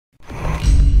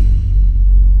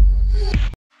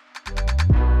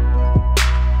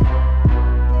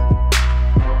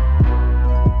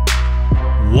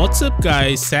What's up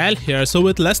guys, Sal here. So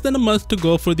with less than a month to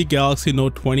go for the Galaxy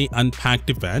Note 20 Unpacked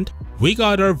event, we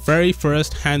got our very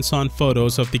first hands-on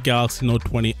photos of the Galaxy Note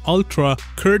 20 Ultra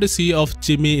courtesy of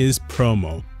Jimmy Is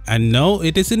promo. And no,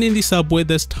 it isn't in the subway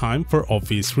this time for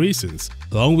obvious reasons.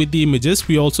 Along with the images,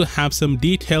 we also have some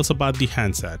details about the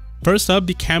handset. First up,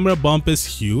 the camera bump is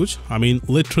huge, I mean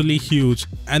literally huge,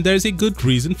 and there's a good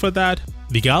reason for that.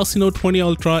 The Galaxy Note 20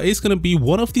 Ultra is going to be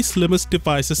one of the slimmest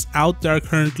devices out there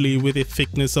currently with a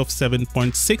thickness of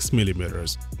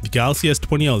 7.6mm. The Galaxy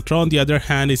S20 Ultra on the other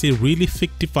hand is a really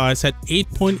thick device at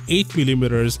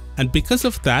 8.8mm, and because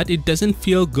of that it doesn't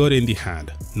feel good in the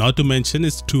hand. Not to mention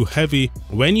it's too heavy.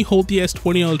 When you hold the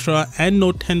S20 Ultra and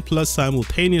Note 10 Plus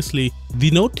simultaneously, the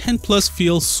Note 10 Plus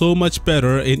feels so much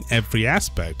better in every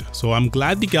aspect. So I'm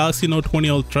glad the Galaxy Note 20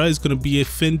 Ultra is going to be a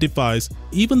thin device,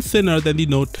 even thinner than the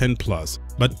Note 10 Plus.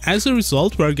 But as a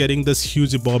result, we're getting this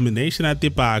huge abomination at the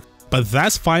back, but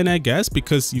that's fine I guess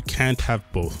because you can't have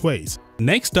both ways.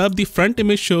 Next up, the front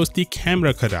image shows the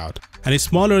camera cutout and is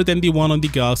smaller than the one on the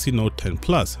Galaxy Note 10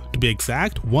 Plus. To be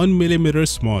exact, 1mm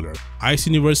smaller. Ice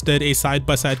Universe did a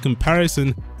side-by-side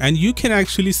comparison and you can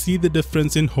actually see the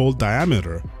difference in hole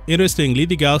diameter. Interestingly,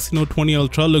 the Galaxy Note 20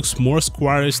 Ultra looks more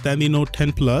squarish than the Note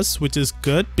 10 Plus, which is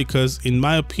good because in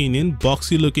my opinion,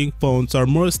 boxy looking phones are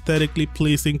more aesthetically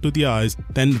pleasing to the eyes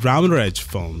than rounder edge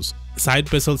phones. Side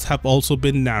bezels have also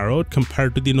been narrowed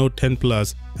compared to the Note 10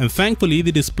 Plus, and thankfully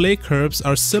the display curves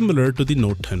are similar to the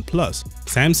Note 10 Plus.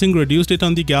 Samsung reduced it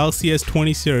on the Galaxy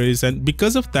S20 series, and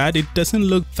because of that it doesn't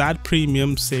look that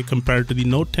premium say compared to the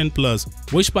Note 10 Plus,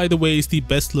 which by the way is the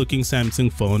best looking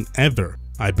Samsung phone ever.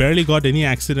 I barely got any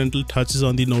accidental touches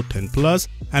on the Note 10 Plus,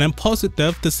 and I'm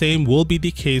positive the same will be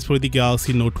the case for the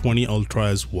Galaxy Note 20 Ultra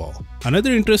as well.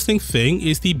 Another interesting thing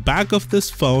is the back of this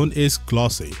phone is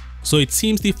glossy. So it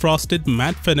seems the frosted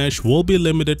matte finish will be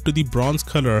limited to the bronze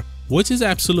color, which is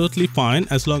absolutely fine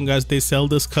as long as they sell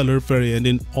this color variant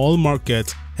in all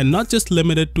markets and not just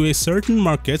limited to a certain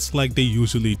markets like they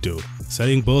usually do.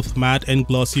 Selling both matte and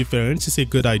glossy variants is a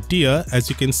good idea as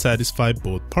you can satisfy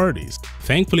both parties.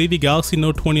 Thankfully, the Galaxy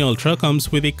Note 20 Ultra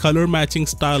comes with a color matching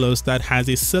stylus that has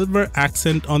a silver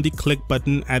accent on the click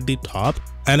button at the top,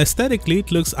 and aesthetically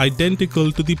it looks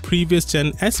identical to the previous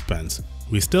gen S Pens.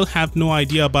 We still have no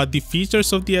idea about the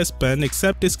features of the S Pen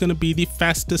except it's gonna be the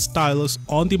fastest stylus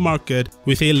on the market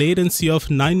with a latency of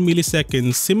 9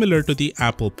 milliseconds similar to the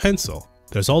Apple Pencil.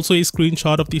 There's also a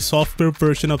screenshot of the software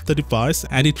version of the device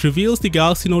and it reveals the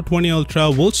Galaxy Note 20 Ultra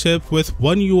will ship with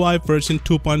One UI version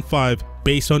 2.5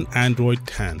 based on Android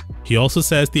 10. He also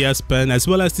says the S Pen as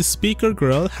well as the speaker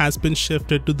grill has been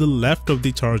shifted to the left of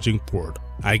the charging port.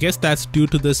 I guess that's due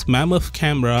to this mammoth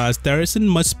camera as there isn't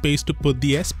much space to put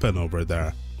the S Pen over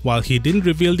there. While he didn't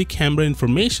reveal the camera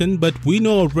information, but we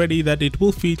know already that it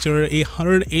will feature a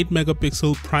 108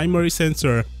 megapixel primary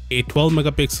sensor, a 12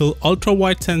 megapixel ultra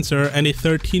wide sensor and a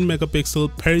 13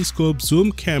 megapixel periscope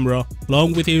zoom camera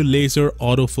along with a laser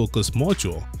autofocus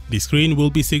module. The screen will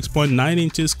be 6.9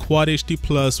 inches Quad HD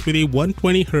Plus with a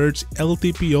 120Hz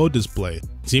LTPO display.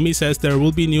 Jimmy says there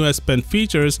will be new S Pen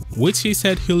features, which he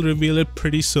said he'll reveal it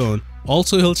pretty soon.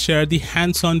 Also, he'll share the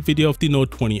hands-on video of the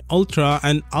Note 20 Ultra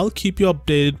and I'll keep you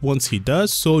updated once he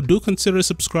does, so do consider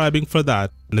subscribing for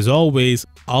that. And as always,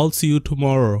 I'll see you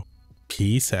tomorrow.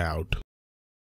 Peace out.